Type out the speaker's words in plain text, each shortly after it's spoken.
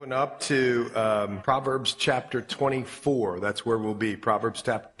open up to Proverbs chapter 24. That's where we'll be, Proverbs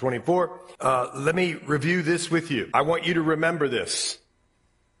chapter 24. Let me review this with you. I want you to remember this.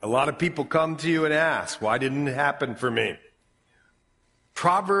 A lot of people come to you and ask, why didn't it happen for me?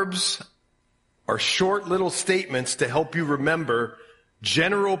 Proverbs are short little statements to help you remember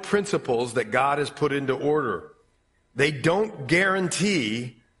general principles that God has put into order. They don't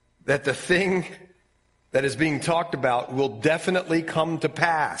guarantee that the thing that is being talked about will definitely come to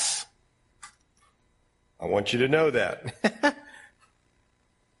pass. I want you to know that.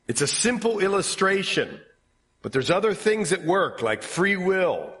 It's a simple illustration, but there's other things at work, like free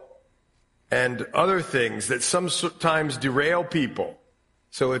will and other things that sometimes derail people.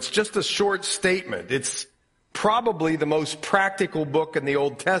 So it's just a short statement. It's probably the most practical book in the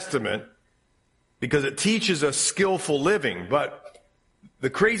Old Testament because it teaches us skillful living. But the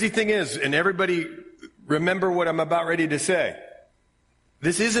crazy thing is, and everybody remember what I'm about ready to say,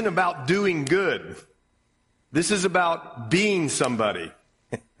 this isn't about doing good. This is about being somebody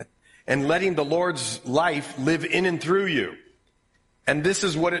and letting the Lord's life live in and through you. And this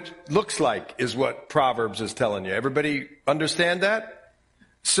is what it looks like, is what Proverbs is telling you. Everybody understand that?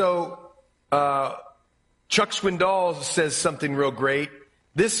 So, Chuck Swindoll says something real great.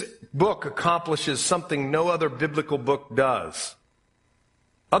 This book accomplishes something no other biblical book does.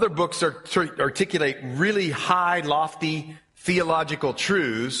 Other books articulate really high, lofty theological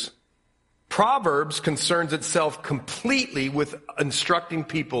truths. Proverbs concerns itself completely with instructing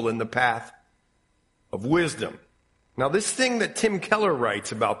people in the path of wisdom. Now, this thing that Tim Keller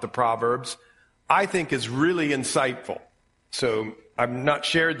writes about the Proverbs, I think is really insightful. So I've not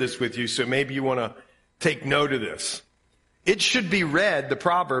shared this with you, so maybe you want to take note of this. It should be read, the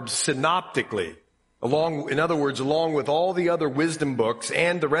Proverbs, synoptically. In other words, along with all the other wisdom books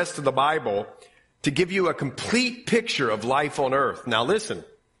and the rest of the Bible, to give you a complete picture of life on earth. Now listen,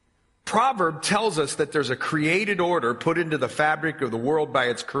 Proverb tells us that there's a created order put into the fabric of the world by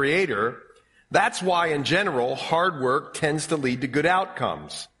its creator. That's why, in general, hard work tends to lead to good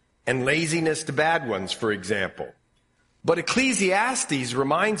outcomes, and laziness to bad ones, for example. But Ecclesiastes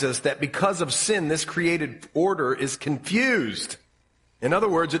reminds us that because of sin, this created order is confused. In other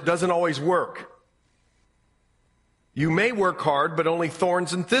words, it doesn't always work. You may work hard, but only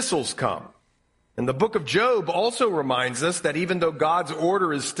thorns and thistles come. And the book of Job also reminds us that even though God's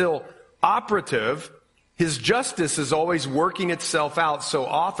order is still operative, his justice is always working itself out. So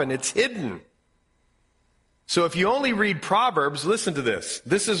often it's hidden. So if you only read Proverbs, listen to this.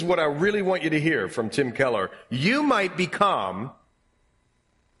 This is what I really want you to hear from Tim Keller. You might become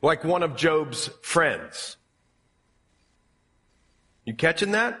like one of Job's friends. You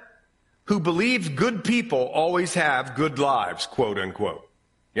catching that? Who believes good people always have good lives, quote unquote.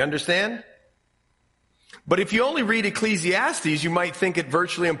 You understand? But if you only read Ecclesiastes, you might think it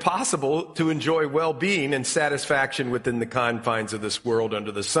virtually impossible to enjoy well-being and satisfaction within the confines of this world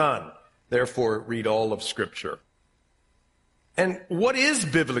under the sun. Therefore, read all of Scripture. And what is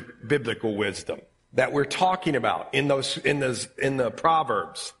biblical wisdom that we're talking about in the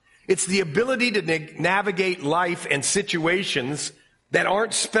Proverbs? It's the ability to navigate life and situations that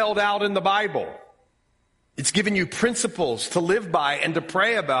aren't spelled out in the Bible. It's giving you principles to live by and to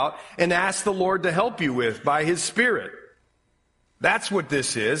pray about and ask the Lord to help you with by His Spirit. That's what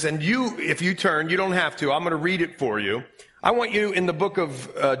this is. And if you turn, you don't have to. I'm going to read it for you. I want you in the book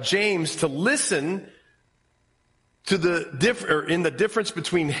of James to listen to the difference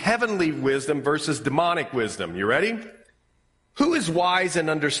between heavenly wisdom versus demonic wisdom. You ready? Who is wise and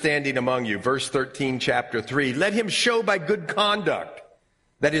understanding among you? Verse 13, chapter 3. Let him show by good conduct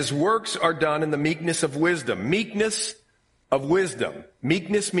that his works are done in the meekness of wisdom. Meekness of wisdom.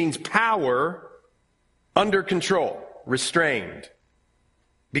 Meekness means power under control, restrained,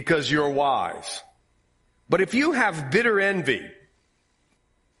 because you're wise. But if you have bitter envy,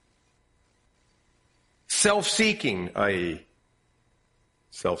 self-seeking, i.e.,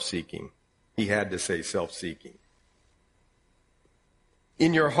 self-seeking. He had to say self-seeking.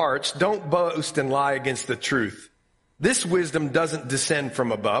 In your hearts, don't boast and lie against the truth. This wisdom doesn't descend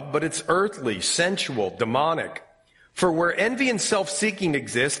from above, but it's earthly, sensual, demonic. For where envy and self-seeking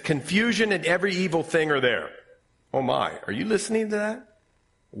exist, confusion and every evil thing are there. Oh my, are you listening to that?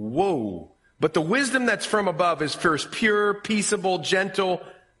 Whoa. But the wisdom that's from above is first pure, peaceable, gentle.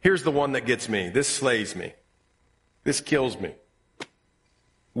 Here's the one that gets me. This slays me. This kills me.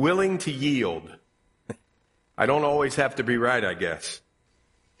 Willing to yield. I don't always have to be right, I guess.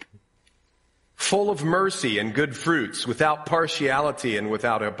 Full of mercy and good fruits, without partiality and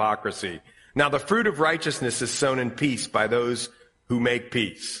without hypocrisy. Now the fruit of righteousness is sown in peace by those who make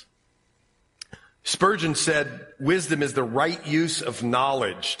peace. Spurgeon said, wisdom is the right use of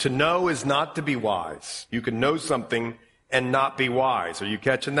knowledge. To know is not to be wise. You can know something and not be wise. Are you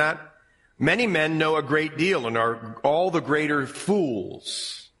catching that? Many men know a great deal and are all the greater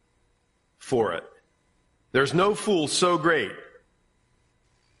fools for it. There's no fool so great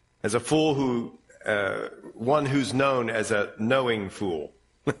as a fool one who's known as a knowing fool.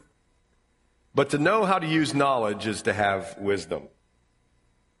 But to know how to use knowledge is to have wisdom.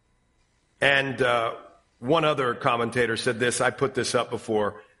 And one other commentator said this, I put this up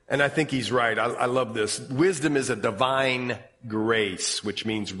before, and I think he's right. I love this. Wisdom is a divine grace, which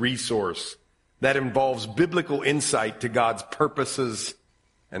means resource, that involves biblical insight to God's purposes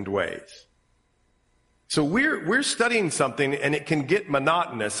and ways. So we're studying something, and it can get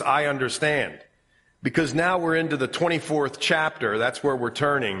monotonous, I understand, because now we're into the 24th chapter. That's where we're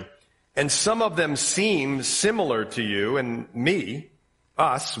turning. And some of them seem similar to you and me,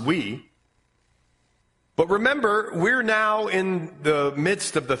 us, we. But remember, we're now in the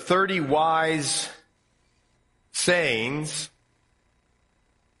midst of the 30 wise sayings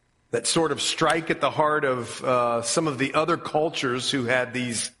that sort of strike at the heart of some of the other cultures who had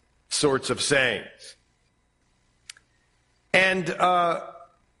these sorts of sayings. And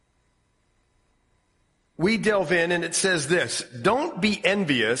we delve in, and it says this: don't be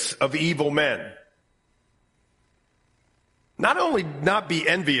envious of evil men. Not only not be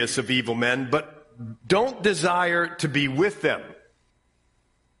envious of evil men, but don't desire to be with them.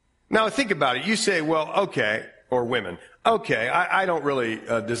 Now think about it. You say, well, okay, or women, okay, I don't really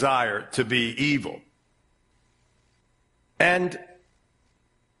desire to be evil. And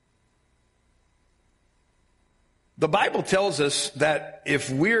the Bible tells us that if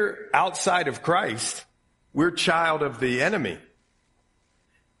we're outside of Christ, we're child of the enemy.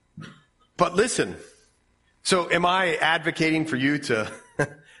 But listen, so am I advocating for you to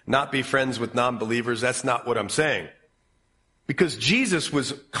not be friends with non-believers? That's not what I'm saying. Because Jesus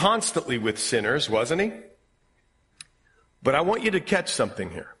was constantly with sinners, wasn't he? But I want you to catch something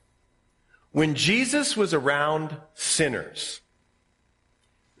here. When Jesus was around sinners,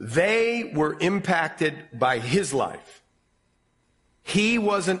 they were impacted by his life. He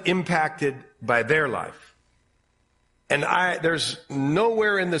wasn't impacted by their life. And there's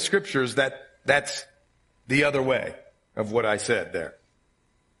nowhere in the scriptures that's the other way of what I said there.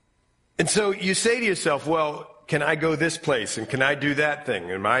 And so you say to yourself, well, can I go this place and can I do that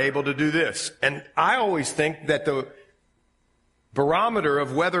thing? Am I able to do this? And I always think that the barometer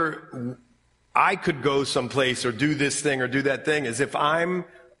of whether I could go someplace or do this thing or do that thing is if I'm,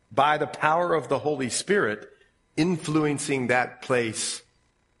 by the power of the Holy Spirit, influencing that place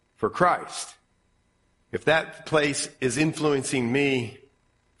for Christ. If that place is influencing me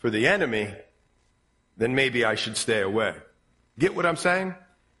for the enemy, then maybe I should stay away. Get what I'm saying?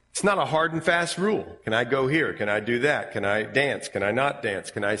 It's not a hard and fast rule. Can I go here? Can I do that? Can I dance? Can I not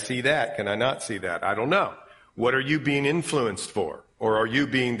dance? Can I see that? Can I not see that? I don't know. What are you being influenced for? Or are you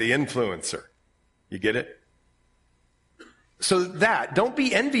being the influencer? You get it? So don't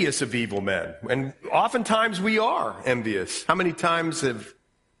be envious of evil men. And oftentimes we are envious. How many times have,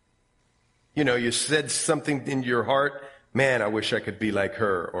 you said something in your heart, man, I wish I could be like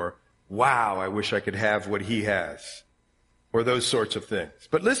her, or wow, I wish I could have what he has, or those sorts of things.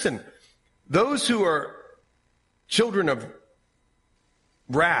 But listen, those who are children of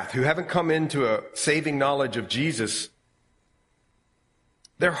wrath, who haven't come into a saving knowledge of Jesus,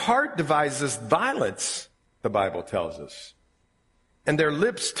 their heart devises violence, the Bible tells us. And their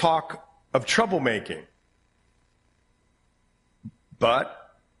lips talk of troublemaking. But,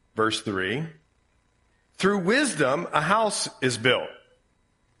 verse 3, through wisdom a house is built.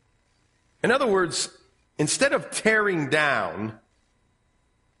 In other words, instead of tearing down,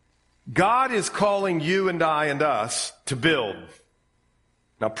 God is calling you and I and us to build.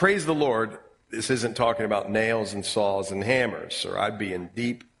 Now, praise the Lord, this isn't talking about nails and saws and hammers, or I'd be in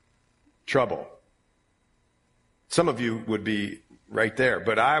deep trouble. Some of you would be right there,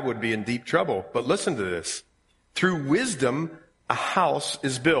 but I would be in deep trouble. But listen to this. Through wisdom, a house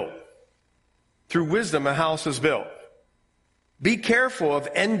is built. Through wisdom, a house is built. Be careful of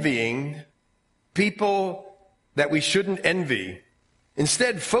envying people that we shouldn't envy.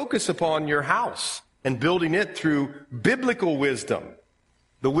 Instead, focus upon your house and building it through biblical wisdom,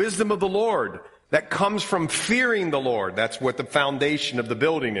 the wisdom of the Lord that comes from fearing the Lord. That's what the foundation of the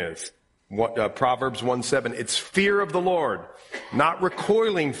building is. Proverbs 1:7, it's fear of the Lord, not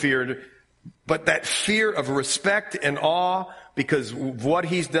recoiling fear, but that fear of respect and awe because of what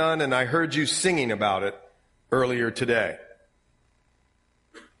he's done, and I heard you singing about it earlier today.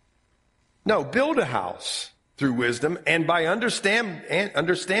 No, build a house through wisdom and by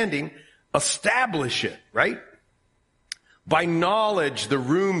understanding establish it, right? By knowledge, the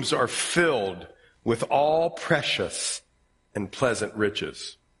rooms are filled with all precious and pleasant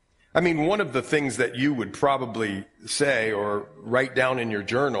riches. I mean, one of the things that you would probably say or write down in your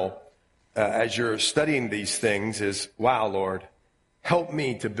journal as you're studying these things is, wow, Lord, help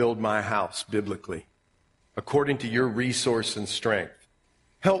me to build my house biblically, according to your resource and strength.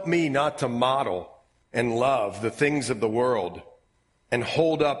 Help me not to model and love the things of the world and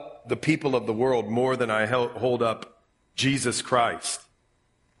hold up the people of the world more than I hold up Jesus Christ.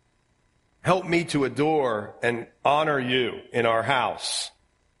 Help me to adore and honor you in our house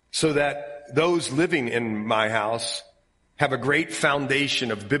so that those living in my house have a great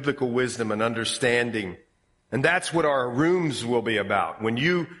foundation of biblical wisdom and understanding. And that's what our rooms will be about. When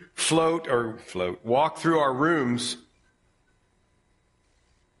you walk through our rooms,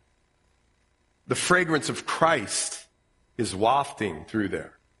 the fragrance of Christ is wafting through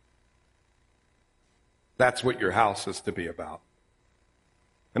there. That's what your house is to be about.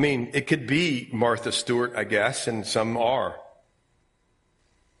 I mean, it could be Martha Stewart, I guess, and some are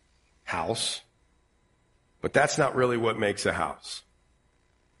house, but that's not really what makes a house.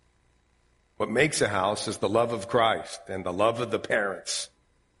 What makes a house is the love of Christ and the love of the parents.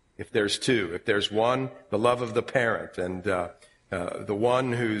 If there's two, if there's one, the love of the parent and the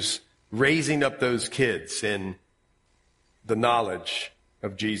one who's raising up those kids in the knowledge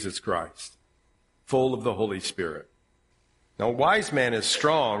of Jesus Christ, full of the Holy Spirit. Now, a wise man is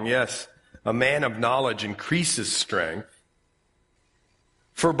strong. Yes, a man of knowledge increases strength.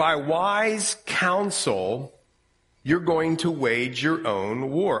 For by wise counsel, you're going to wage your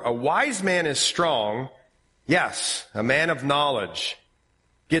own war. A wise man is strong. Yes, a man of knowledge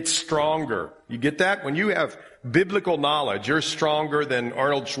gets stronger. You get that? When you have biblical knowledge, you're stronger than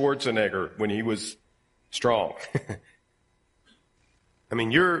Arnold Schwarzenegger when he was strong. I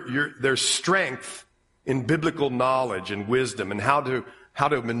mean, there's strength in biblical knowledge and wisdom and how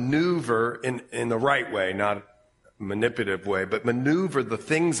to maneuver in the right way, not manipulative way, but maneuver the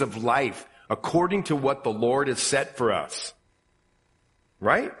things of life according to what the Lord has set for us.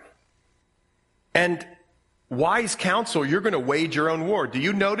 Right? And wise counsel, you're going to wage your own war. Do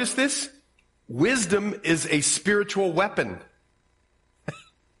you notice this? Wisdom is a spiritual weapon.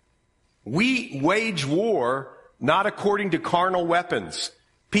 We wage war not according to carnal weapons.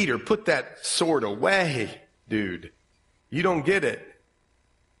 Peter, put that sword away, dude. You don't get it.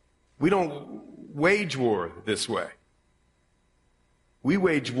 We don't wage war this way. We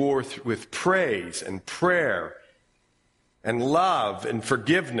wage war with praise and prayer and love and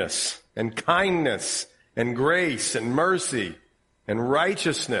forgiveness and kindness and grace and mercy and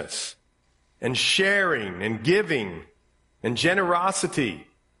righteousness and sharing and giving and generosity.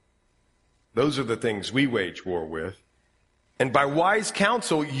 Those are the things we wage war with. And by wise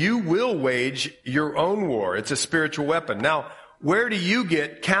counsel, you will wage your own war. It's a spiritual weapon. Now, where do you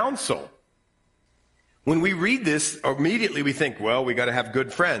get counsel? When we read this, immediately we think, well, we got to have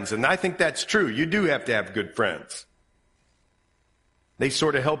good friends. And I think that's true. You do have to have good friends. They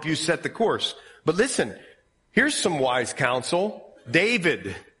sort of help you set the course. But listen, here's some wise counsel.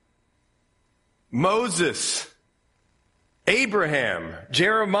 David, Moses, Abraham,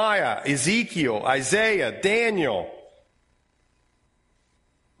 Jeremiah, Ezekiel, Isaiah, Daniel.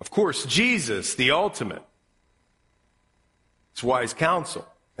 Of course, Jesus, the ultimate. It's wise counsel.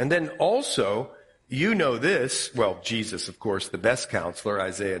 And then also, you know this, well, Jesus, of course, the best counselor,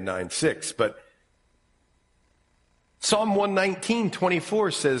 Isaiah 9:6, but Psalm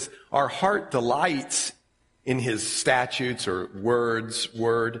 119:24 says, our heart delights in his statutes or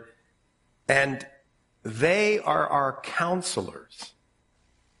word, and they are our counselors.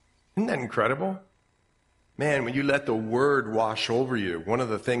 Isn't that incredible? Man, when you let the word wash over you, one of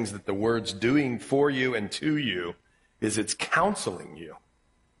the things that the word's doing for you and to you is it's counseling you.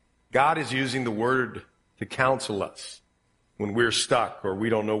 God is using the word to counsel us when we're stuck or we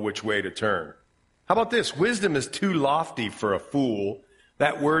don't know which way to turn. How about this? Wisdom is too lofty for a fool.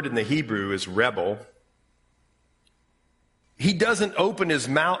 That word in the Hebrew is rebel. He doesn't open his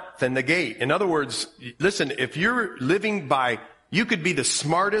mouth in the gate. In other words, listen, if you're living by, you could be the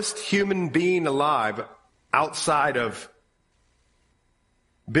smartest human being alive outside of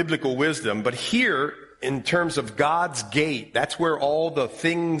biblical wisdom, but here, in terms of God's gate, that's where all the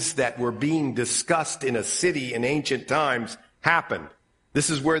things that were being discussed in a city in ancient times happened. This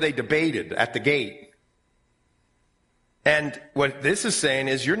is where they debated, at the gate. And what this is saying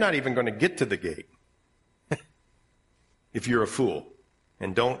is you're not even going to get to the gate if you're a fool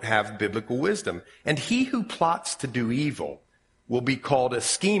and don't have biblical wisdom. And he who plots to do evil will be called a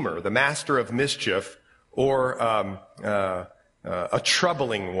schemer, the master of mischief, or a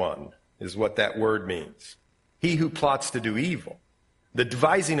troubling one. is what that word means. He who plots to do evil. The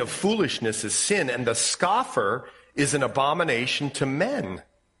devising of foolishness is sin, and the scoffer is an abomination to men.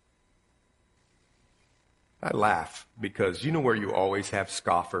 I laugh because you know where you always have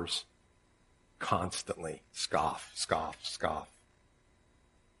scoffers? Constantly. Scoff, scoff, scoff.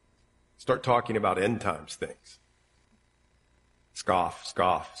 Start talking about end times things. Scoff,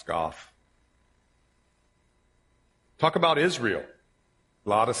 scoff, scoff. Talk about Israel. A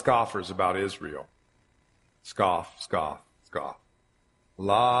lot of scoffers about Israel. Scoff, scoff, scoff. A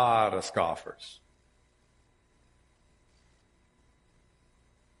lot of scoffers.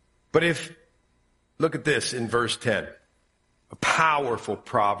 But look at this in verse 10. A powerful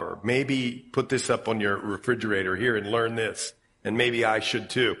proverb. Maybe put this up on your refrigerator here and learn this. And maybe I should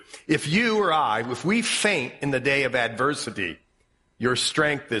too. If you or I, if we faint in the day of adversity, your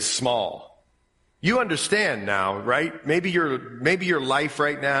strength is small. You understand now, right? Maybe your life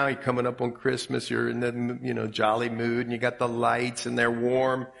right now, you're coming up on Christmas, you're in the, jolly mood, and you got the lights and they're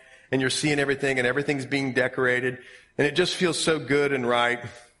warm, and you're seeing everything, and everything's being decorated, and it just feels so good and right.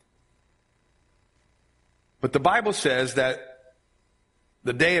 But the Bible says that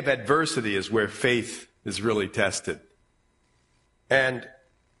the day of adversity is where faith is really tested. And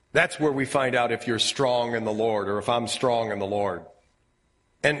that's where we find out if you're strong in the Lord, or if I'm strong in the Lord.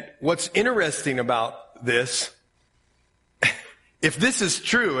 And what's interesting about this, if this is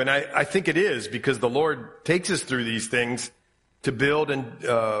true, and I think it is, because the Lord takes us through these things to build and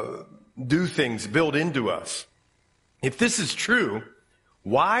do things, build into us. If this is true,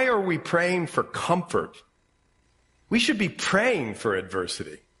 why are we praying for comfort? We should be praying for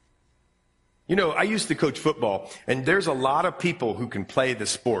adversity. I used to coach football, and there's a lot of people who can play the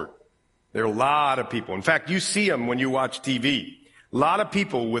sport. There are a lot of people. In fact, you see them when you watch TV. A lot of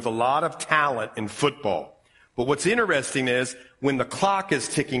people with a lot of talent in football. But what's interesting is when the clock is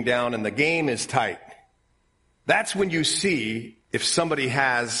ticking down and the game is tight, that's when you see if somebody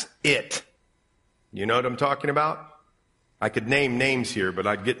has it. You know what I'm talking about? I could name names here, but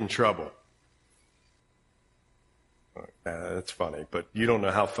I'd get in trouble. That's funny, but you don't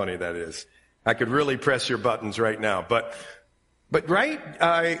know how funny that is. I could really press your buttons right now. But right?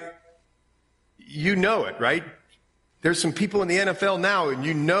 You know it, right? There's some people in the NFL now,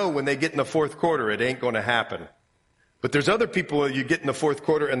 and when they get in the fourth quarter, it ain't going to happen. But there's other people, you get in the fourth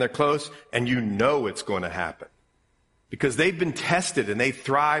quarter and they're close, and it's going to happen. Because they've been tested and they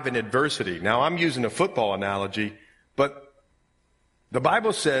thrive in adversity. Now, I'm using a football analogy, but the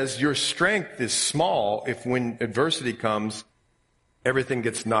Bible says your strength is small if when adversity comes, everything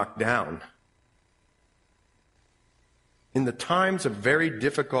gets knocked down. In the times of very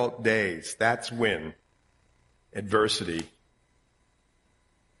difficult days, that's when adversity,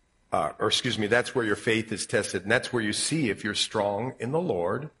 that's where your faith is tested, and that's where you see if you're strong in the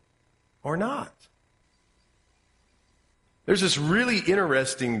Lord or not. There's this really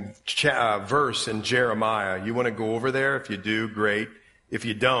interesting verse in Jeremiah. You want to go over there? If you do, great. If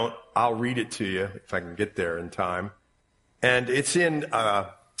you don't, I'll read it to you if I can get there in time. And it's in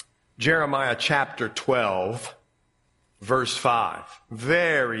Jeremiah chapter 12, verse 5.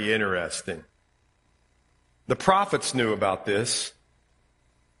 Very interesting. The prophets knew about this.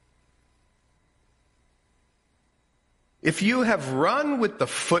 If you have run with the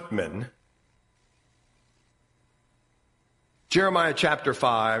footmen, Jeremiah chapter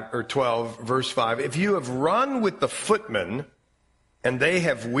 5 or 12, verse 5, if you have run with the footmen and they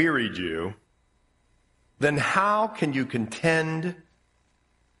have wearied you, then how can you contend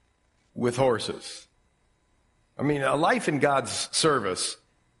with horses? I mean, a life in God's service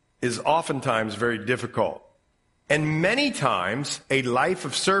is oftentimes very difficult. And many times, a life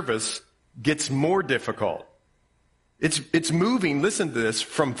of service gets more difficult. It's moving, listen to this,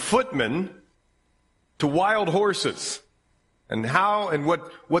 from footmen to wild horses. And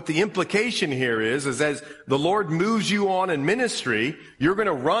what the implication here is as the Lord moves you on in ministry, you're going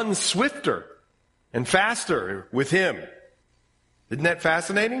to run swifter and faster with Him. Isn't that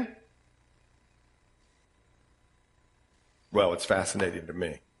fascinating? Well, it's fascinating to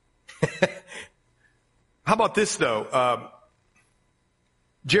me. How about this, though?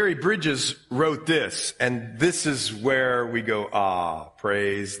 Jerry Bridges wrote this, and this is where we go,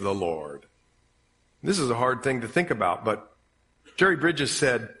 praise the Lord. This is a hard thing to think about, but Jerry Bridges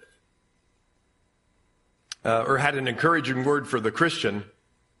said, or had an encouraging word for the Christian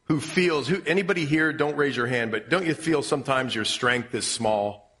who feels, anybody here, don't raise your hand, but don't you feel sometimes your strength is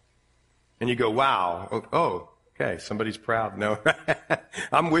small? And you go, wow, okay, somebody's proud. No,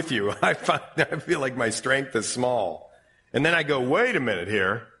 I'm with you. I feel like my strength is small. And then I go, wait a minute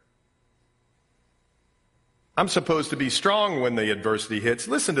here. I'm supposed to be strong when the adversity hits.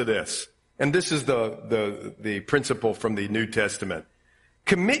 Listen to this. And this is the principle from the New Testament.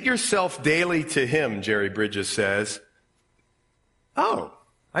 Commit yourself daily to him, Jerry Bridges says. Oh,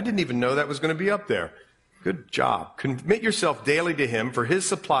 I didn't even know that was going to be up there. Good job. Commit yourself daily to him, for his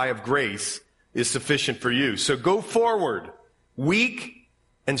supply of grace is sufficient for you. So go forward, weak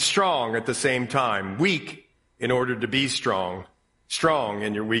and strong at the same time. Weak in order to be strong. Strong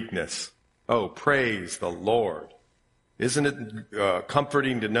in your weakness. Oh, praise the Lord. Isn't it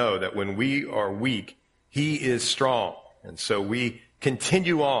comforting to know that when we are weak, he is strong. And so we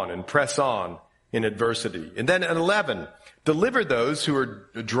continue on and press on in adversity. And then at 11, deliver those who are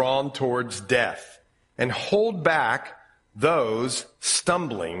drawn towards death and hold back those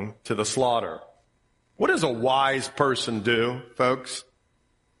stumbling to the slaughter. What does a wise person do, folks?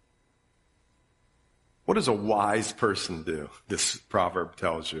 What does a wise person do? This proverb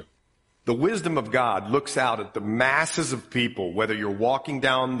tells you. The wisdom of God looks out at the masses of people, whether you're walking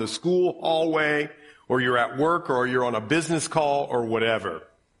down the school hallway or you're at work or you're on a business call or whatever.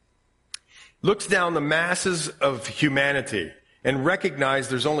 Looks down the masses of humanity and recognize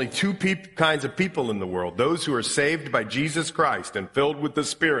there's only two kinds of people in the world. Those who are saved by Jesus Christ and filled with the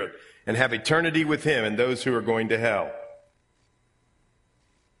Spirit and have eternity with him, and those who are going to hell.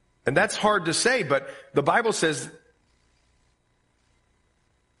 And that's hard to say, but the Bible says,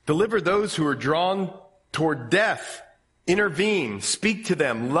 deliver those who are drawn toward death. Intervene, speak to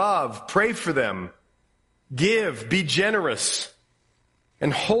them, love, pray for them, give, be generous,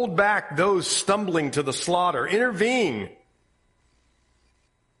 and hold back those stumbling to the slaughter. Intervene.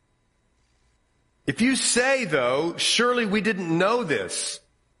 If you say, though, surely we didn't know this,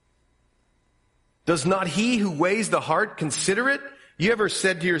 does not he who weighs the heart consider it? You ever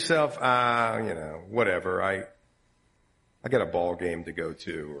said to yourself, whatever, I got a ball game to go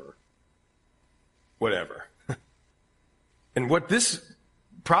to, or whatever. And what this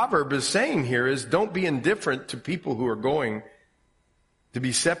proverb is saying here is, don't be indifferent to people who are going to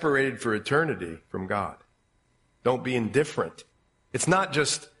be separated for eternity from God. Don't be indifferent. It's not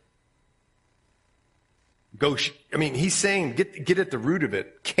just he's saying get at the root of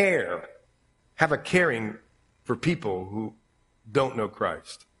it. Care. Have a caring for people who don't know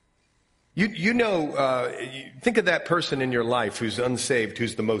Christ. You think of that person in your life who's unsaved,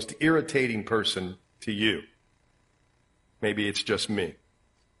 who's the most irritating person to you. Maybe it's just me.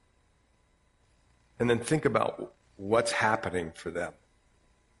 And then think about what's happening for them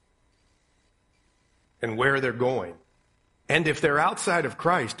and where they're going. And if they're outside of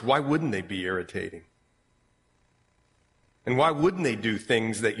Christ, why wouldn't they be irritating? And why wouldn't they do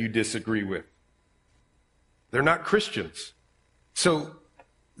things that you disagree with? They're not Christians. So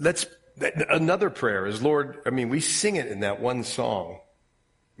another prayer is, Lord, we sing it in that one song.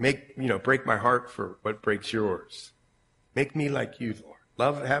 Break my heart for what breaks yours. Make me like you,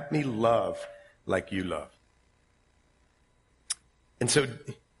 Lord. Have me love like you love. And so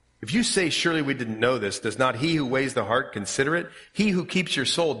if you say, surely we didn't know this, does not he who weighs the heart consider it? He who keeps your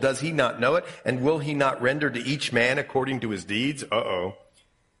soul, does he not know it? And will he not render to each man according to his deeds? Uh-oh.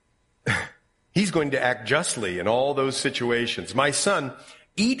 He's going to act justly in all those situations. My son,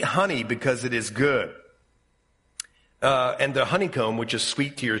 eat honey because it is good. And the honeycomb, which is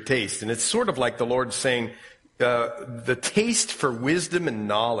sweet to your taste. And it's sort of like the Lord saying, the taste for wisdom and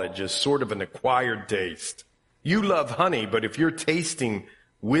knowledge is sort of an acquired taste. You love honey, but if you're tasting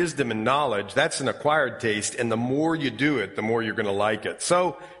wisdom and knowledge, that's an acquired taste. And the more you do it, the more you're going to like it.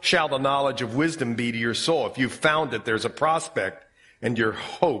 So shall the knowledge of wisdom be to your soul. If you've found it, there's a prospect, and your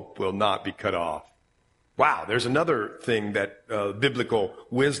hope will not be cut off. Wow, there's another thing that biblical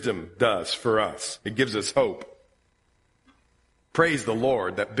wisdom does for us. It gives us hope. Praise the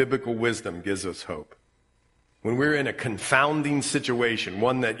Lord that biblical wisdom gives us hope. When we're in a confounding situation,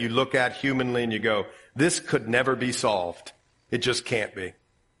 one that you look at humanly and you go, this could never be solved. It just can't be.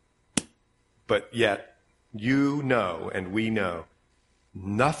 But yet, you know and we know,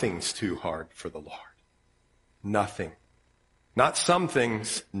 nothing's too hard for the Lord. Nothing. Not some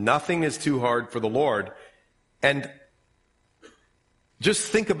things. Nothing is too hard for the Lord. And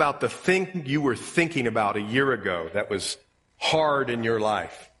just think about the thing you were thinking about a year ago that was hard in your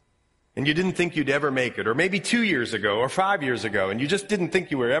life. And you didn't think you'd ever make it. Or maybe 2 years ago or 5 years ago. And you just didn't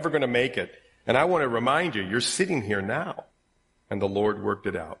think you were ever going to make it. And I want to remind you, you're sitting here now. And the Lord worked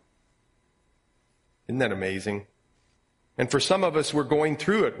it out. Isn't that amazing? And for some of us, we're going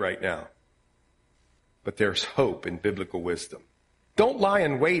through it right now. But there's hope in biblical wisdom. Don't lie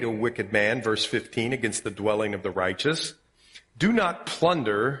in wait, O wicked man, verse 15, against the dwelling of the righteous. Do not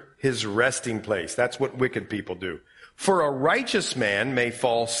plunder his resting place. That's what wicked people do. For a righteous man may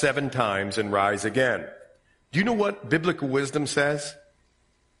fall 7 times and rise again. Do you know what biblical wisdom says?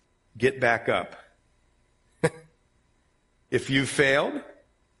 get back up. If you've failed,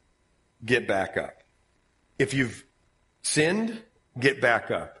 get back up. If you've sinned, get back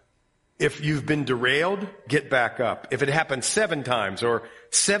up. If you've been derailed, get back up. If it happens 7 times or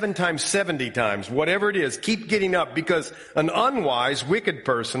 7 times 70 times, whatever it is, keep getting up, because an unwise, wicked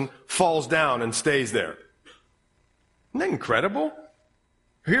person falls down and stays there. Isn't that incredible?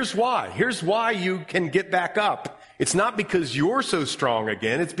 Here's why. Here's why you can get back up. It's not because you're so strong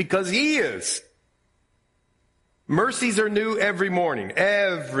again. It's because He is. Mercies are new every morning.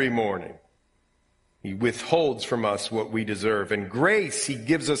 Every morning. He withholds from us what we deserve. And grace, He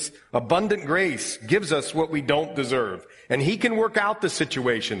gives us abundant grace, gives us what we don't deserve. And He can work out the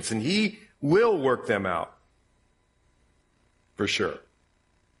situations, and He will work them out. For sure.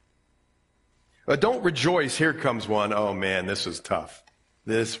 But don't rejoice. Here comes one. Oh man, this is tough.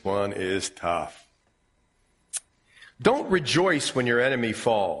 This one is tough. Don't rejoice when your enemy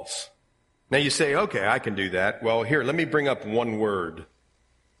falls. Now you say, okay, I can do that. Well, here, let me bring up one word.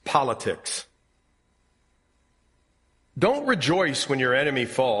 Politics. Don't rejoice when your enemy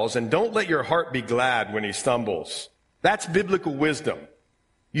falls, and don't let your heart be glad when he stumbles. That's biblical wisdom.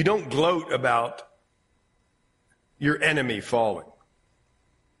 You don't gloat about your enemy falling,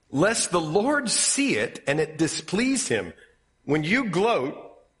 lest the Lord see it and it displease Him. When you gloat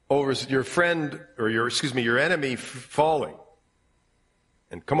over your friend, or your enemy falling,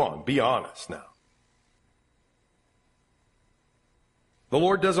 and come on, be honest now. The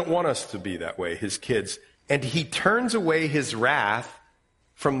Lord doesn't want us to be that way, His kids. And He turns away His wrath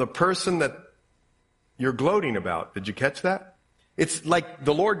from the person that you're gloating about. Did you catch that? It's like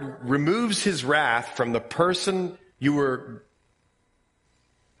the Lord removes His wrath from the person you were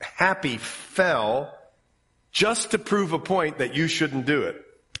happy fell, just to prove a point that you shouldn't do it.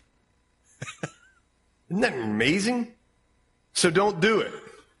 Isn't that amazing? So don't do it.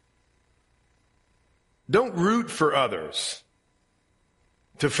 Don't root for others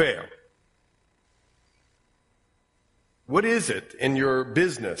to fail. What is it in your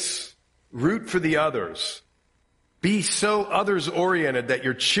business? Root for the others. Be so others-oriented that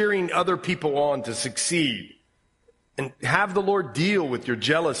you're cheering other people on to succeed. And have the Lord deal with your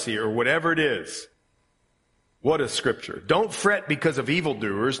jealousy or whatever it is. What a scripture. Don't fret because of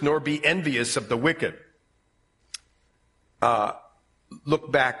evildoers, nor be envious of the wicked.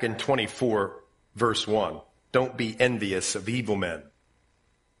 Look back in 24, verse 1. Don't be envious of evil men.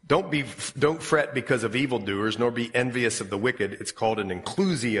 Don't fret because of evildoers, nor be envious of the wicked. It's called an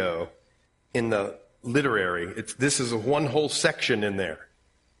inclusio in the literary. This is one whole section in there.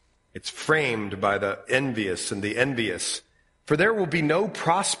 It's framed by the envious and the envious. For there will be no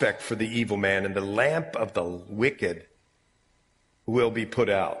prospect for the evil man, and the lamp of the wicked will be put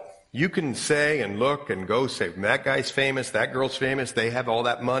out. You can say and look and go say, that guy's famous, that girl's famous, they have all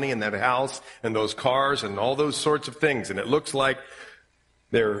that money and that house and those cars and all those sorts of things. And it looks like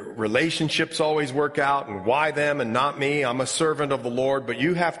their relationships always work out, and why them and not me? I'm a servant of the Lord. But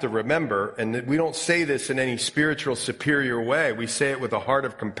you have to remember, and we don't say this in any spiritual superior way. We say it with a heart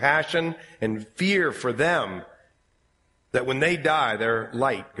of compassion and fear for them, that when they die, their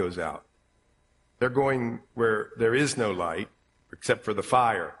light goes out. They're going where there is no light except for the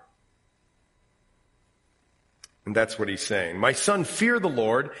fire. And that's what he's saying. My son, fear the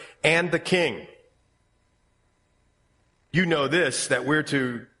Lord and the king. You know this, that we're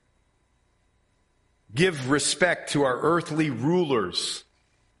to give respect to our earthly rulers.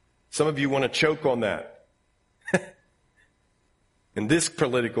 Some of you want to choke on that in this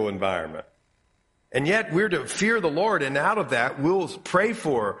political environment. And yet we're to fear the Lord, and out of that we'll pray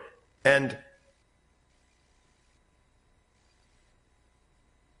for and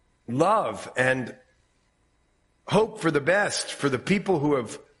love and hope for the best for the people who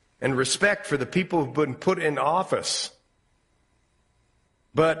have, and respect for the people who've been put in office.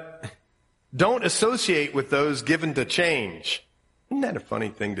 But don't associate with those given to change. Isn't that a funny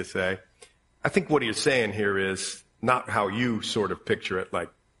thing to say? I think what he's saying here is not how you sort of picture it, like,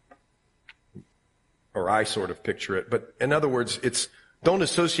 or I sort of picture it. But in other words, it's don't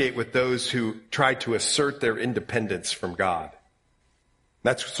associate with those who try to assert their independence from God.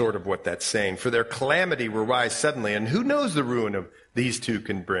 That's sort of what that's saying. For their calamity will rise suddenly, and who knows the ruin of these two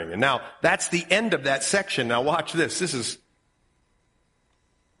can bring. And now, that's the end of that section. Now watch this. This is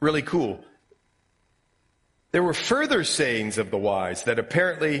really cool. There were further sayings of the wise that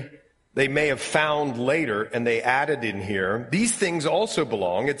apparently they may have found later, and they added in here. These things also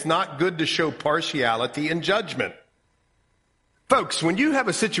belong. It's not good to show partiality in judgment. Folks, when you have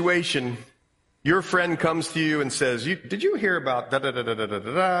a situation, your friend comes to you and says, did you hear about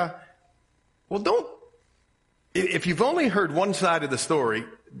da-da-da-da-da-da-da? Well, If you've only heard one side of the story,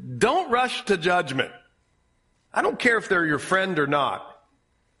 don't rush to judgment. I don't care if they're your friend or not.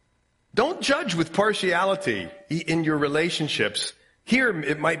 Don't judge with partiality in your relationships. Here,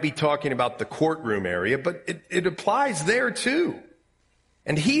 it might be talking about the courtroom area, but it applies there too.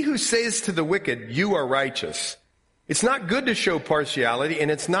 And he who says to the wicked, you are righteous. It's not good to show partiality, and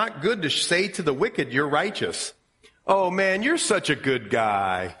it's not good to say to the wicked, you're righteous. Oh man, you're such a good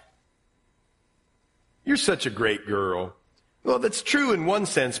guy. You're such a great girl. Well, that's true in one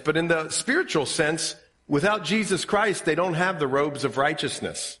sense, but in the spiritual sense, without Jesus Christ, they don't have the robes of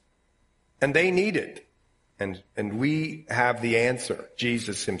righteousness. And they need it. And we have the answer,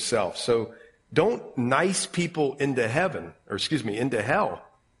 Jesus himself. So don't nice people into heaven, into hell.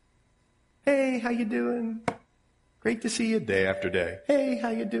 Hey, how you doing? Great to see you day after day. Hey, how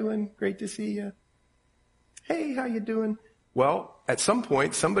you doing? Great to see you. Hey, how you doing? Well, at some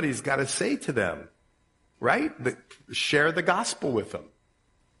point, somebody's got to say to them, right? Share the gospel with them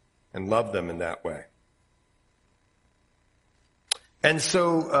and love them in that way. And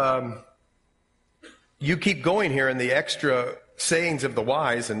so you keep going here in the extra sayings of the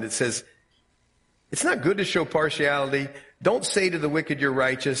wise, and it says, it's not good to show partiality. Don't say to the wicked, you're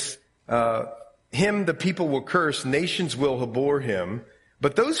righteous. Him the people will curse, nations will abhor him.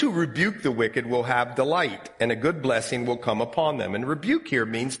 But those who rebuke the wicked will have delight, and a good blessing will come upon them. And rebuke here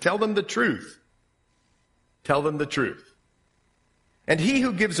means tell them the truth. Tell them the truth. And he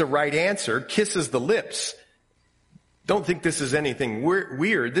who gives a right answer kisses the lips. Don't think this is anything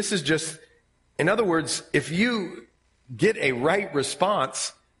weird. This is just, in other words, if you get a right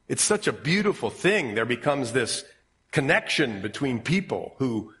response, it's such a beautiful thing. There becomes this connection between people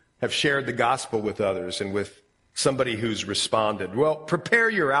who have shared the gospel with others and with somebody who's responded. Well, prepare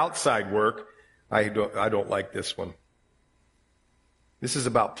your outside work. I don't like this one. This is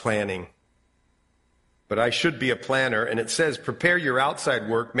about planning. But I should be a planner, and it says, prepare your outside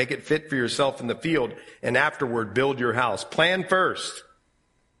work, make it fit for yourself in the field, and afterward build your house. Plan first,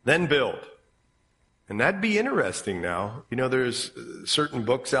 then build. And that'd be interesting now. You know, there's certain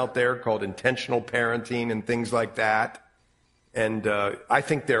books out there called intentional parenting and things like that. And I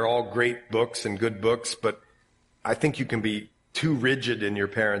think they're all great books and good books, but I think you can be too rigid in your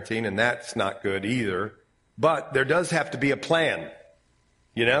parenting, and that's not good either. But there does have to be a plan,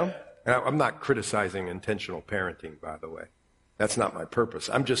 you know? I'm not criticizing intentional parenting, by the way. That's not my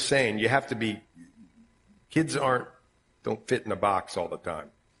purpose. I'm just saying you have to be, kids don't fit in a box all the time.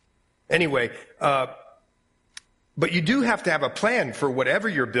 Anyway, but you do have to have a plan for whatever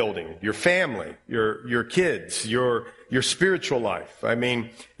you're building, your family, your kids, your spiritual life. I mean,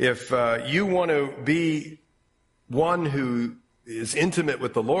 if you want to be one who is intimate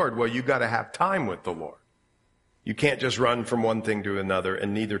with the Lord, well, you got to have time with the Lord. You can't just run from one thing to another,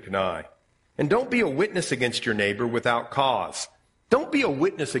 and neither can I. And don't be a witness against your neighbor without cause. Don't be a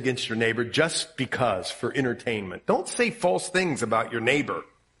witness against your neighbor just because, for entertainment. Don't say false things about your neighbor,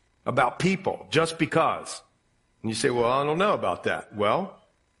 about people, just because. And you say, well, I don't know about that. Well,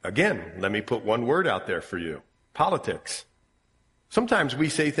 again, let me put one word out there for you. Politics. Sometimes we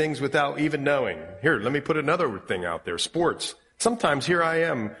say things without even knowing. Here, let me put another thing out there. Sports. Sometimes here I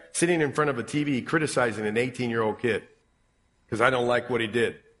am sitting in front of a TV criticizing an 18-year-old kid because I don't like what he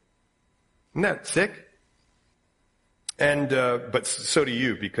did. Isn't that sick? And but so do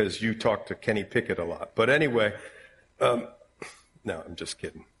you, because you talk to Kenny Pickett a lot. But anyway, no, I'm just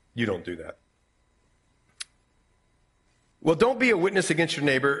kidding. You don't do that. Well, don't be a witness against your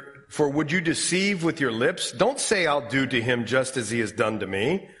neighbor, for would you deceive with your lips? Don't say I'll do to him just as he has done to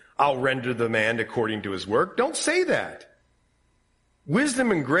me. I'll render the man according to his work. Don't say that.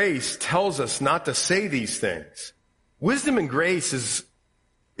 Wisdom and grace tells us not to say these things. Wisdom and grace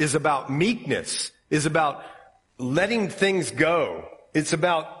is about meekness, is about letting things go. It's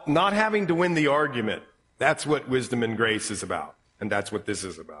about not having to win the argument. That's what wisdom and grace is about. And that's what this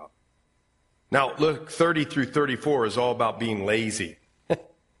is about. Now, look, 30 through 34 is all about being lazy.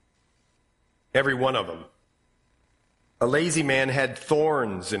 Every one of them. A lazy man had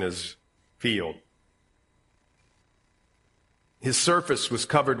thorns in his field. His surface was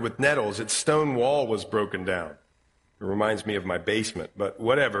covered with nettles. Its stone wall was broken down. It reminds me of my basement, but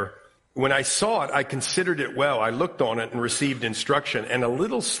whatever. When I saw it, I considered it well. I looked on it and received instruction. And a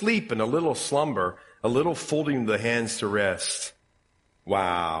little sleep and a little slumber, a little folding of the hands to rest.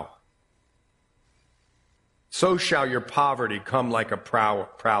 Wow. So shall your poverty come like a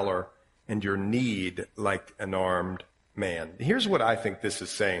prowler, and your need like an armed man. Here's what I think this is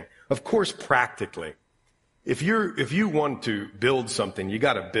saying. Of course, practically. If you want to build something, you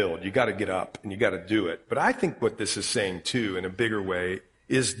got to build. You got to get up and you got to do it. But I think what this is saying too, in a bigger way,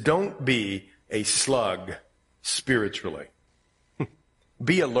 is don't be a slug spiritually.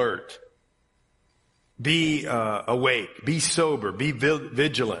 Be alert. Be awake. Be sober. Be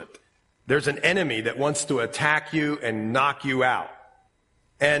vigilant. There's an enemy that wants to attack you and knock you out.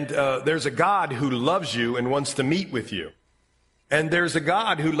 And there's a God who loves you and wants to meet with you. And there's a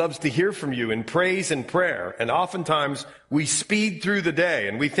God who loves to hear from you in praise and prayer. And oftentimes we speed through the day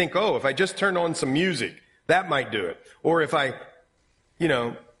and we think, oh, if I just turn on some music, that might do it. Or if I,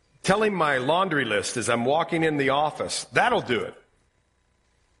 tell him my laundry list as I'm walking in the office, that'll do it.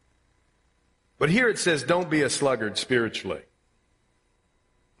 But here it says, don't be a sluggard spiritually.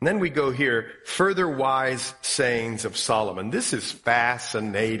 And then we go here, further wise sayings of Solomon. This is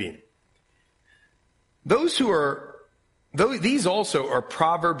fascinating. These also are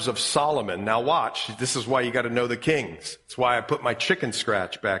Proverbs of Solomon. Now watch, this is why you got to know the kings. That's why I put my chicken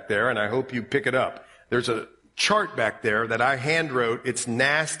scratch back there, and I hope you pick it up. There's a chart back there that I hand wrote. It's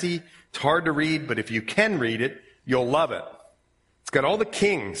nasty, it's hard to read, but if you can read it, you'll love it. It's got all the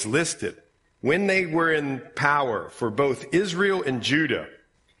kings listed when they were in power for both Israel and Judah.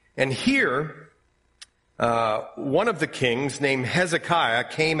 And here, one of the kings named Hezekiah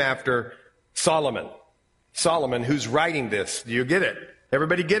came after Solomon. Solomon, who's writing this. Do you get it?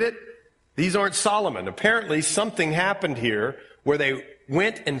 Everybody get it? These aren't Solomon. Apparently something happened here where they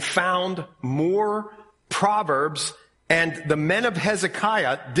went and found more Proverbs, and the men of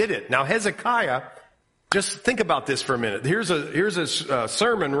Hezekiah did it. Now Hezekiah, just think about this for a minute. Here's a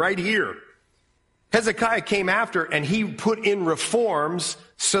sermon right here. Hezekiah came after and he put in reforms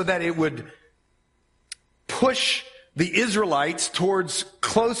so that it would push the Israelites towards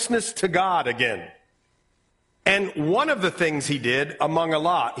closeness to God again. And one of the things he did, among a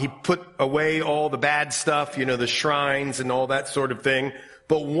lot, he put away all the bad stuff, the shrines and all that sort of thing.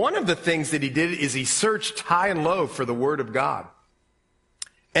 But one of the things that he did is he searched high and low for the Word of God.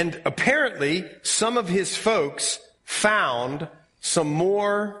 And apparently, some of his folks found some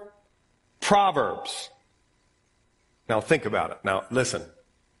more Proverbs. Now think about it. Now listen.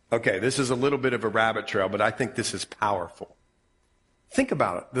 Okay, this is a little bit of a rabbit trail, but I think this is powerful. Think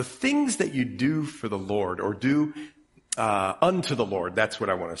about it. The things that you do for the Lord, or do unto the Lord, that's what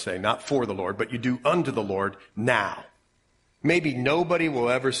I want to say, not for the Lord, but you do unto the Lord now. Maybe nobody will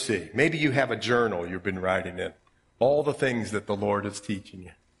ever see. Maybe you have a journal you've been writing in, all the things that the Lord is teaching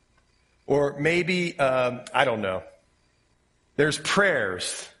you. Or maybe, I don't know, there's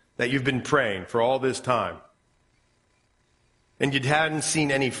prayers that you've been praying for all this time, and you hadn't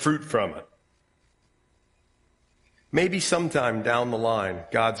seen any fruit from it. Maybe sometime down the line,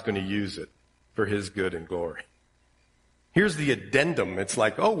 God's going to use it for his good and glory. Here's the addendum. It's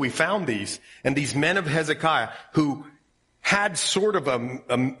like, oh, we found these. And these men of Hezekiah who had sort of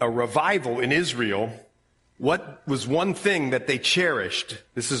a revival in Israel, what was one thing that they cherished?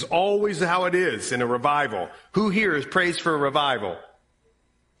 This is always how it is in a revival. Who here is praised for a revival?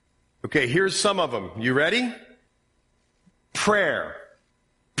 Okay, here's some of them. You ready? Prayer.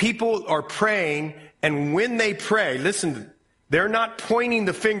 People are praying, and when they pray, listen, they're not pointing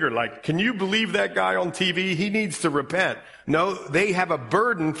the finger like, can you believe that guy on TV? He needs to repent. No, they have a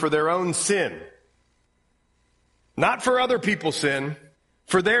burden for their own sin. Not for other people's sin,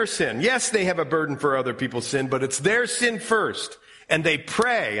 for their sin. Yes, they have a burden for other people's sin, but it's their sin first. And they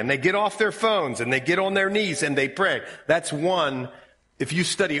pray, and they get off their phones, and they get on their knees, and they pray. That's one. If you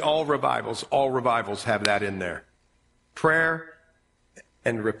study all revivals have that in there. Prayer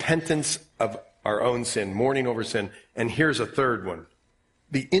and repentance of our own sin, mourning over sin. And here's a third one.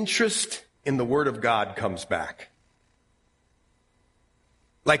 The interest in the Word of God comes back.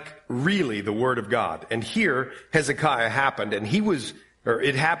 Like really the Word of God. And here Hezekiah happened, and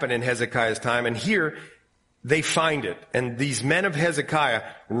it happened in Hezekiah's time, and here they find it. And these men of Hezekiah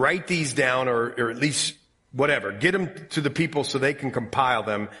write these down, or at least whatever, get them to the people so they can compile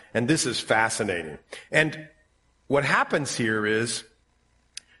them. And this is fascinating. And what happens here is,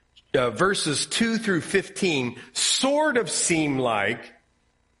 verses 2 through 15 sort of seem like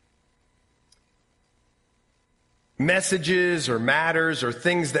messages or matters or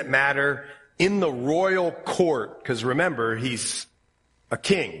things that matter in the royal court. Because remember, he's a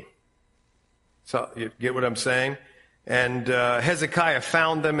king. So you get what I'm saying? And Hezekiah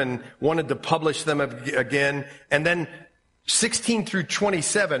found them and wanted to publish them again. And then 16 through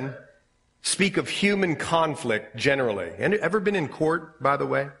 27 speak of human conflict generally. And ever been in court, by the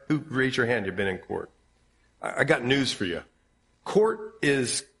way? Who, raise your hand, you've been in court. I got news for you. Court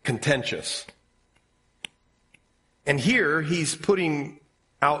is contentious. And here he's putting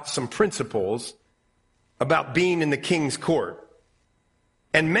out some principles about being in the king's court.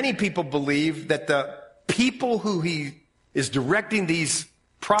 And many people believe that the people who he is directing these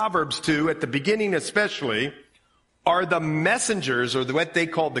proverbs to, at the beginning especially, are the messengers, or what they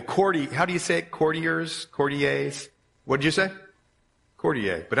call the how do you say it? Courtiers? What did you say?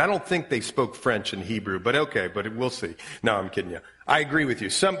 Courtier. But I don't think they spoke French and Hebrew, but okay, but we'll see. No, I'm kidding you. I agree with you.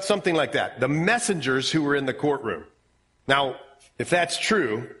 Something like that. The messengers who were in the courtroom. Now, if that's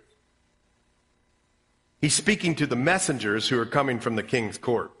true, he's speaking to the messengers who are coming from the king's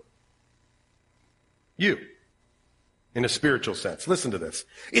court. You. In a spiritual sense. Listen to this.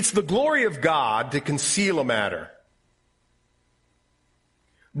 It's the glory of God to conceal a matter.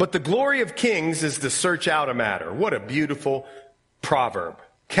 But the glory of kings is to search out a matter. What a beautiful proverb.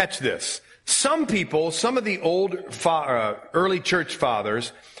 Catch this. Some people, some of the old early church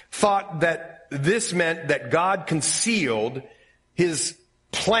fathers thought that this meant that God concealed his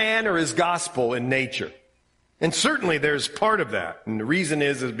plan or his gospel in nature. And certainly there's part of that. And the reason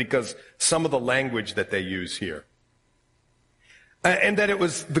is because some of the language that they use here. And that it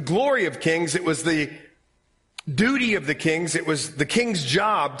was the glory of kings, it was the duty of the kings, it was the king's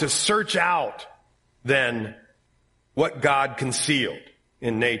job to search out then what God concealed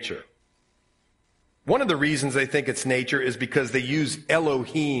in nature. One of the reasons they think it's nature is because they use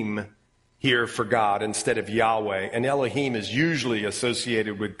Elohim here for God instead of Yahweh. And Elohim is usually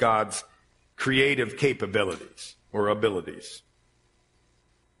associated with God's creative capabilities or abilities.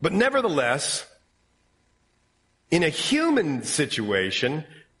 But nevertheless, in a human situation,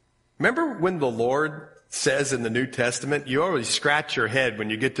 remember when the Lord says in the New Testament, you always scratch your head when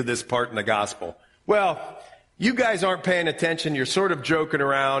you get to this part in the gospel. Well, you guys aren't paying attention. You're sort of joking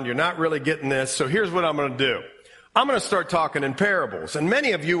around. You're not really getting this. So here's what I'm going to do. I'm going to start talking in parables. And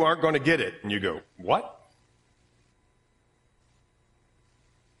many of you aren't going to get it. And you go, what?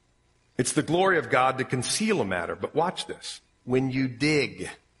 It's the glory of God to conceal a matter. But watch this. When you dig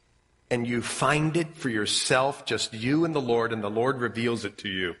and you find it for yourself, just you and the Lord reveals it to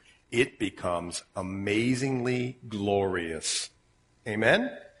you, it becomes amazingly glorious.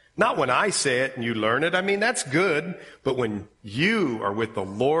 Amen? Not when I say it and you learn it. I mean, that's good. But when you are with the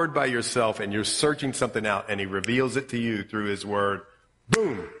Lord by yourself and you're searching something out and he reveals it to you through his word,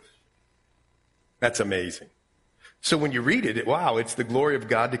 boom. That's amazing. So when you read it, wow, it's the glory of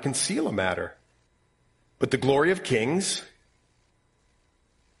God to conceal a matter. But the glory of kings,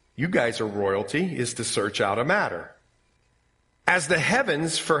 you guys are royalty, is to search out a matter. As the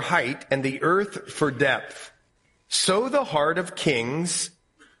heavens for height and the earth for depth, so the heart of kings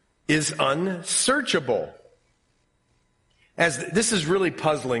is unsearchable. This is really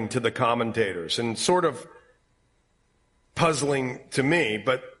puzzling to the commentators and sort of puzzling to me.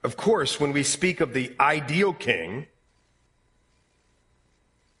 But of course, when we speak of the ideal king,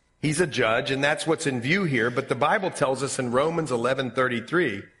 he's a judge, and that's what's in view here. But the Bible tells us in Romans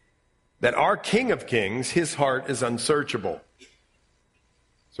 11:33 that our King of Kings, his heart is unsearchable.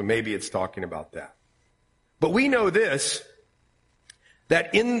 So maybe it's talking about that. But we know this,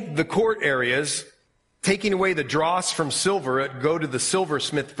 that in the court areas, taking away the dross from silver, go to the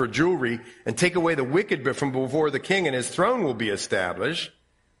silversmith for jewelry, and take away the wicked from before the king, and his throne will be established.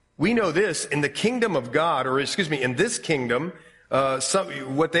 We know this, in the kingdom of God, in this kingdom,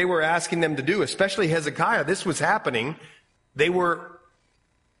 what they were asking them to do, especially Hezekiah, this was happening. They were,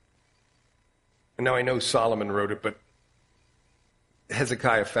 now I know Solomon wrote it, but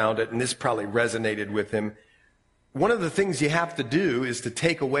Hezekiah found it, and this probably resonated with him. One of the things you have to do is to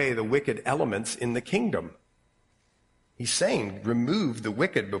take away the wicked elements in the kingdom. He's saying, remove the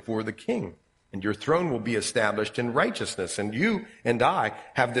wicked before the king, and your throne will be established in righteousness. And you and I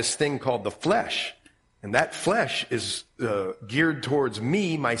have this thing called the flesh. And that flesh is geared towards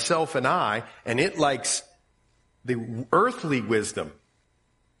me, myself, and I, and it likes the earthly wisdom.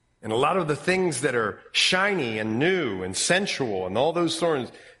 And a lot of the things that are shiny and new and sensual and all those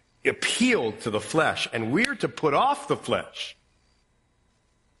sorts appeal to the flesh. And we're to put off the flesh,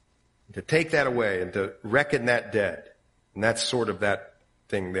 to take that away and to reckon that dead. And that's sort of that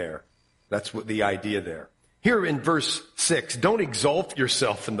thing there. That's what the idea there. Here in verse 6, don't exalt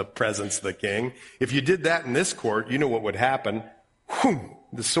yourself in the presence of the king. If you did that in this court, you know what would happen. Whew,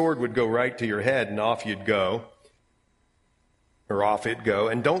 the sword would go right to your head and off you'd go. Or off it go.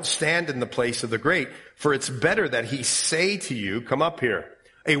 And don't stand in the place of the great, for it's better that he say to you, come up here.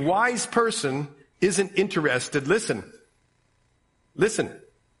 A wise person isn't interested, listen.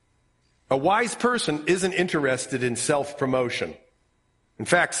 A wise person isn't interested in self-promotion. In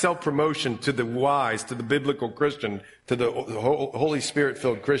fact, self-promotion to the wise, to the biblical Christian, to the Holy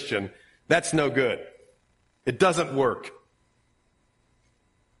Spirit-filled Christian, that's no good. It doesn't work.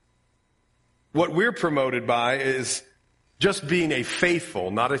 What we're promoted by is just being a faithful,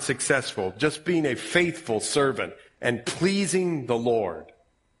 not a successful, just being a faithful servant and pleasing the Lord.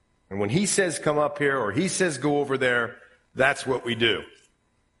 And when he says come up here or he says go over there, that's what we do.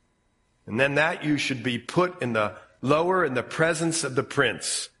 And then that you should be put in the lower in the presence of the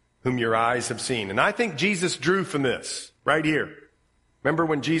prince whom your eyes have seen. And I think Jesus drew from this right here. Remember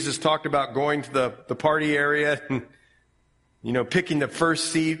when Jesus talked about going to the party area and, picking the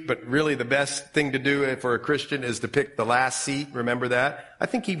first seat, but really the best thing to do for a Christian is to pick the last seat. Remember that? I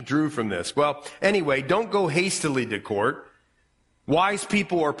think he drew from this. Well, anyway, don't go hastily to court. Wise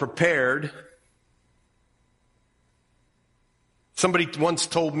people are prepared. Somebody once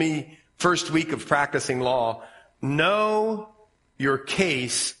told me, first week of practicing law, know your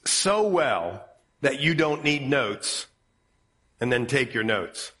case so well that you don't need notes, and then take your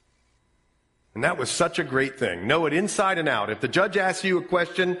notes. And that was such a great thing. Know it inside and out. If the judge asks you a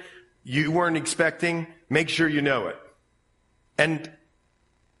question you weren't expecting, make sure you know it. And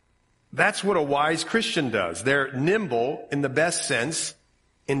that's what a wise Christian does. They're nimble in the best sense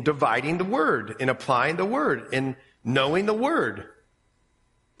in dividing the word, in applying the word, in knowing the word.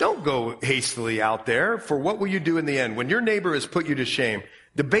 Don't go hastily out there, for what will you do in the end? When your neighbor has put you to shame,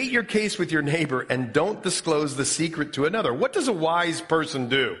 debate your case with your neighbor and don't disclose the secret to another. What does a wise person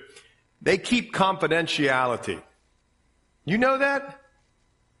do? They keep confidentiality. You know that?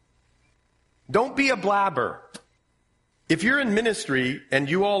 Don't be a blabber. If you're in ministry, and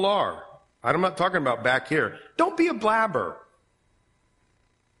you all are, I'm not talking about back here, don't be a blabber.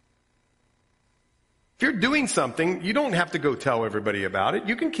 If you're doing something, you don't have to go tell everybody about it.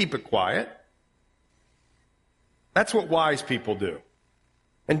 You can keep it quiet. That's what wise people do.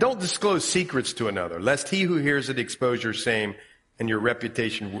 And don't disclose secrets to another, lest he who hears it expose your shame and your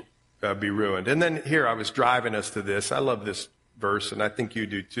reputation be ruined. And then here, I was driving us to this. I love this verse, and I think you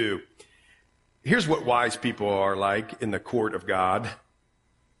do too. Here's what wise people are like in the court of God.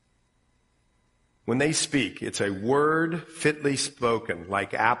 When they speak, it's a word fitly spoken,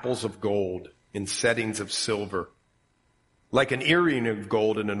 like apples of gold in settings of silver. Like an earring of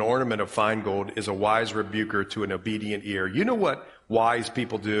gold and an ornament of fine gold is a wise rebuker to an obedient ear. You know what wise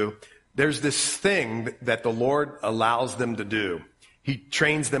people do? There's this thing that the Lord allows them to do. He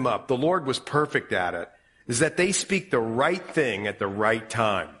trains them up. The Lord was perfect at it, is that they speak the right thing at the right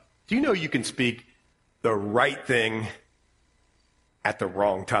time. Do you know you can speak the right thing at the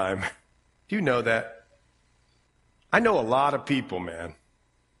wrong time? Do you know that? I know a lot of people, man.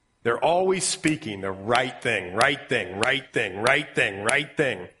 They're always speaking the right thing, right thing, right thing, right thing, right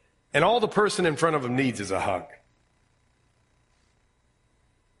thing. And all the person in front of them needs is a hug.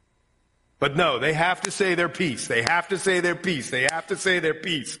 But no, they have to say their piece. They have to say their piece. They have to say their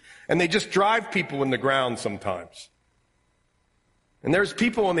piece. And they just drive people in the ground sometimes. And there's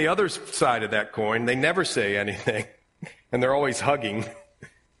people on the other side of that coin. They never say anything. And they're always hugging.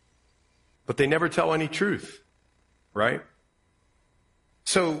 But they never tell any truth. Right?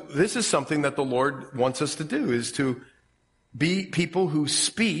 So this is something that the Lord wants us to do, is to be people whose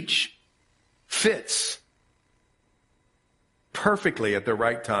speech fits perfectly at the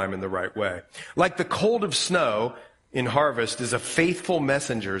right time in the right way. Like the cold of snow in harvest is a faithful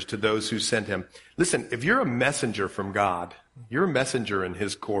messenger to those who sent him. Listen, if you're a messenger from God, you're a messenger in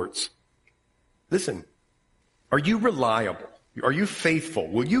his courts. Listen, are you reliable? Are you faithful?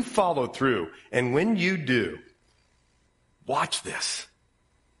 Will you follow through? And when you do, watch this.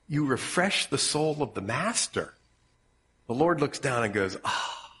 You refresh the soul of the master. The Lord looks down and goes,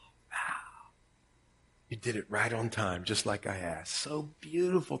 oh, you did it right on time, just like I asked. So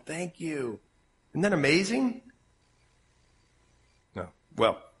beautiful. Thank you. Isn't that amazing? No.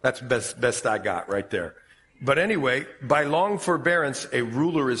 Well, that's best I got right there. But anyway, by long forbearance, a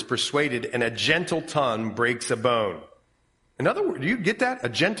ruler is persuaded, and a gentle tongue breaks a bone. In other words, do you get that? A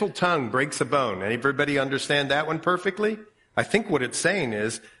gentle tongue breaks a bone. Everybody understand that one perfectly? I think what it's saying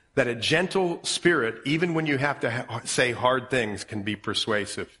is that a gentle spirit, even when you have to say hard things, can be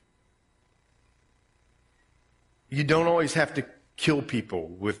persuasive. You don't always have to kill people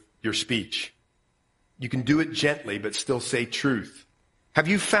with your speech. You can do it gently, but still say truth. Have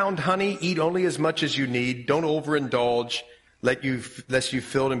you found honey? Eat only as much as you need. Don't overindulge, lest you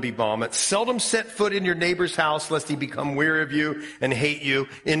fill and be vomit. Seldom set foot in your neighbor's house, lest he become weary of you and hate you.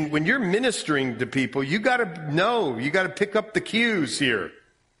 And when you're ministering to people, you got to know, you got to pick up the cues here,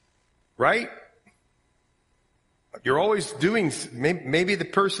 right? You're always doing, maybe the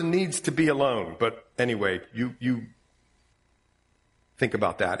person needs to be alone, but anyway, you think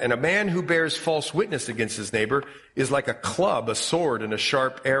about that. And a man who bears false witness against his neighbor is like a club, a sword, and a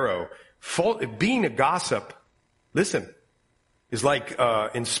sharp arrow. Being a gossip, listen, is like,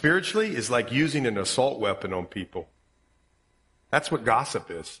 spiritually, is like using an assault weapon on people. That's what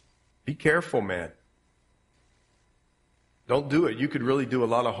gossip is. Be careful, man. Don't do it. You could really do a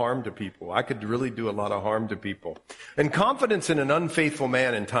lot of harm to people. I could really do a lot of harm to people. And confidence in an unfaithful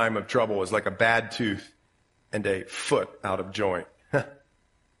man in time of trouble is like a bad tooth and a foot out of joint.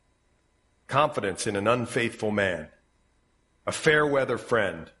 Confidence in an unfaithful man, a fair weather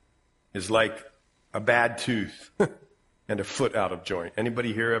friend, is like a bad tooth and a foot out of joint.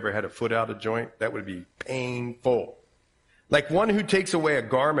 Anybody here ever had a foot out of joint? That would be painful. Like one who takes away a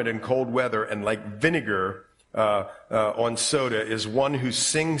garment in cold weather, and like vinegar on soda is one who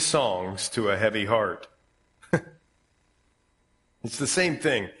sings songs to a heavy heart. It's the same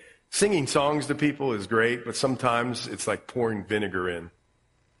thing. Singing songs to people is great, but sometimes it's like pouring vinegar in.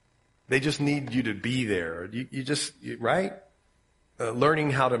 They just need you to be there. Right? Learning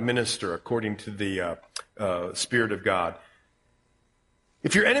how to minister according to the Spirit of God.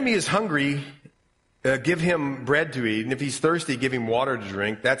 If your enemy is hungry, give him bread to eat, and if he's thirsty, give him water to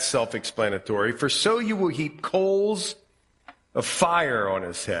drink. That's self-explanatory. For so you will heap coals of fire on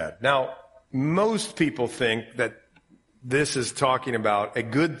his head. Now, most people think that this is talking about a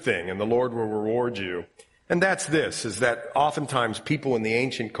good thing, and the Lord will reward you. And that's this, is that oftentimes people in the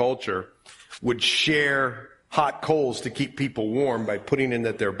ancient culture would share hot coals to keep people warm by putting in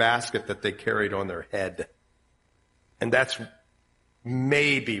their basket that they carried on their head. And that's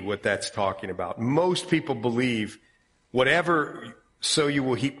maybe what that's talking about. Most people believe whatever "so you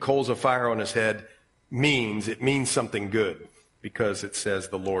will heap coals of fire on his head" it means something good, because it says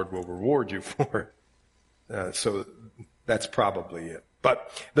the Lord will reward you for it. So that's probably it.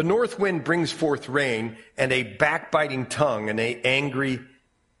 But the north wind brings forth rain, and a backbiting tongue, and an angry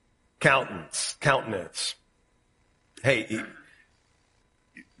countenance. Hey,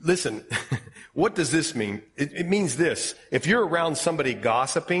 listen, what does this mean? It means this. If you're around somebody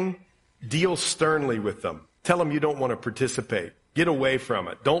gossiping, deal sternly with them. Tell them you don't want to participate. Get away from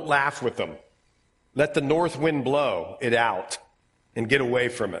it. Don't laugh with them. Let the north wind blow it out and get away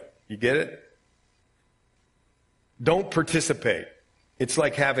from it. You get it? Don't participate. It's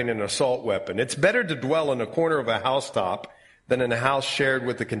like having an assault weapon. It's better to dwell in a corner of a housetop than in a house shared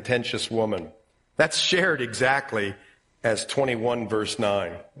with a contentious woman. That's shared exactly as 21 verse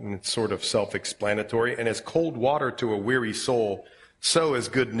 9. And it's sort of self-explanatory. And as cold water to a weary soul, so is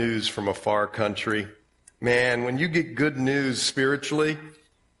good news from a far country. Man, when you get good news spiritually,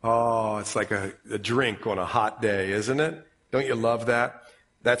 it's like a drink on a hot day, isn't it? Don't you love that?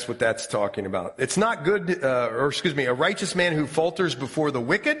 That's what that's talking about. It's not good, a righteous man who falters before the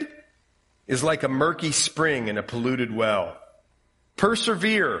wicked is like a murky spring in a polluted well.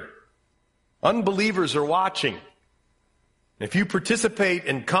 Persevere. Unbelievers are watching. If you participate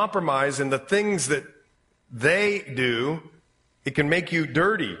and compromise in the things that they do, it can make you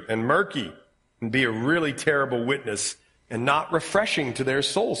dirty and murky and be a really terrible witness and not refreshing to their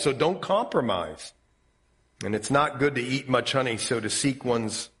soul. So don't compromise. And it's not good to eat much honey, so to seek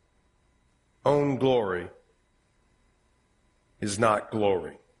one's own glory is not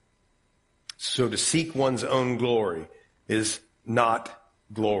glory. So to seek one's own glory is not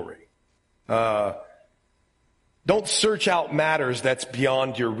glory. Don't search out matters that's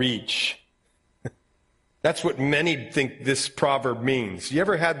beyond your reach. That's what many think this proverb means. You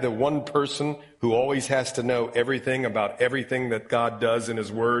ever had the one person who always has to know everything about everything that God does in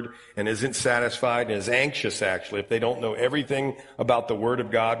His Word and isn't satisfied and is anxious, actually, if they don't know everything about the Word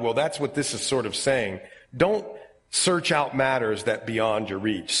of God? Well, that's what this is sort of saying. Don't search out matters that beyond your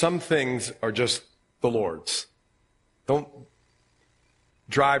reach. Some things are just the Lord's. Don't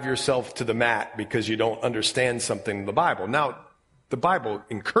drive yourself to the mat because you don't understand something in the Bible. Now, the Bible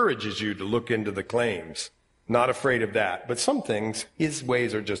encourages you to look into the claims. Not afraid of that. But some things, His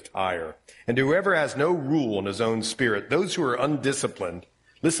ways are just higher. And whoever has no rule in his own spirit, those who are undisciplined,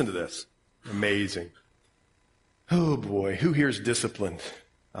 listen to this. Amazing. Oh boy, who here's disciplined?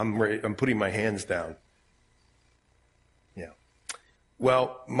 I'm putting my hands down. Yeah.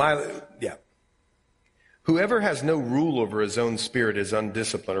 Well, whoever has no rule over his own spirit is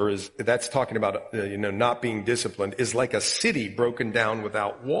undisciplined, or that's talking about, not being disciplined, is like a city broken down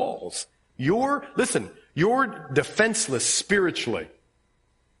without walls. You're defenseless spiritually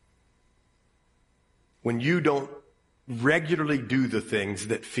when you don't regularly do the things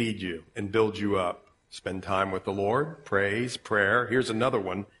that feed you and build you up. Spend time with the Lord, praise, prayer. Here's another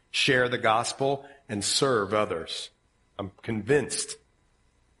one. Share the gospel and serve others. I'm convinced.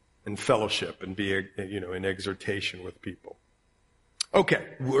 And fellowship and be, in exhortation with people. Okay,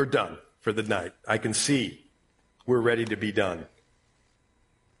 we're done for the night. I can see we're ready to be done.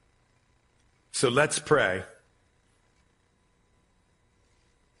 So let's pray.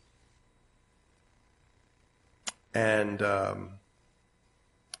 And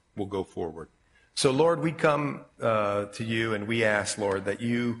we'll go forward. So, Lord, we come to you and we ask, Lord, that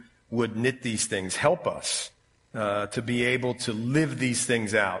you would knit these things. Help us to be able to live these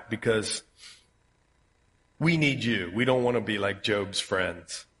things out, because we need you. We don't want to be like Job's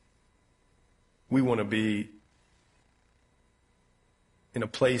friends. We want to be in a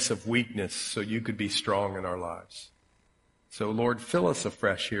place of weakness so you could be strong in our lives. So, Lord, fill us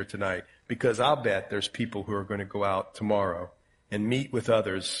afresh here tonight, because I'll bet there's people who are going to go out tomorrow and meet with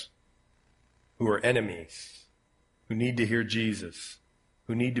others who are enemies, who need to hear Jesus,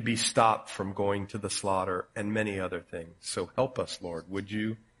 who need to be stopped from going to the slaughter, and many other things. So help us, Lord, would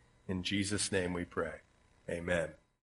you? In Jesus' name we pray. Amen.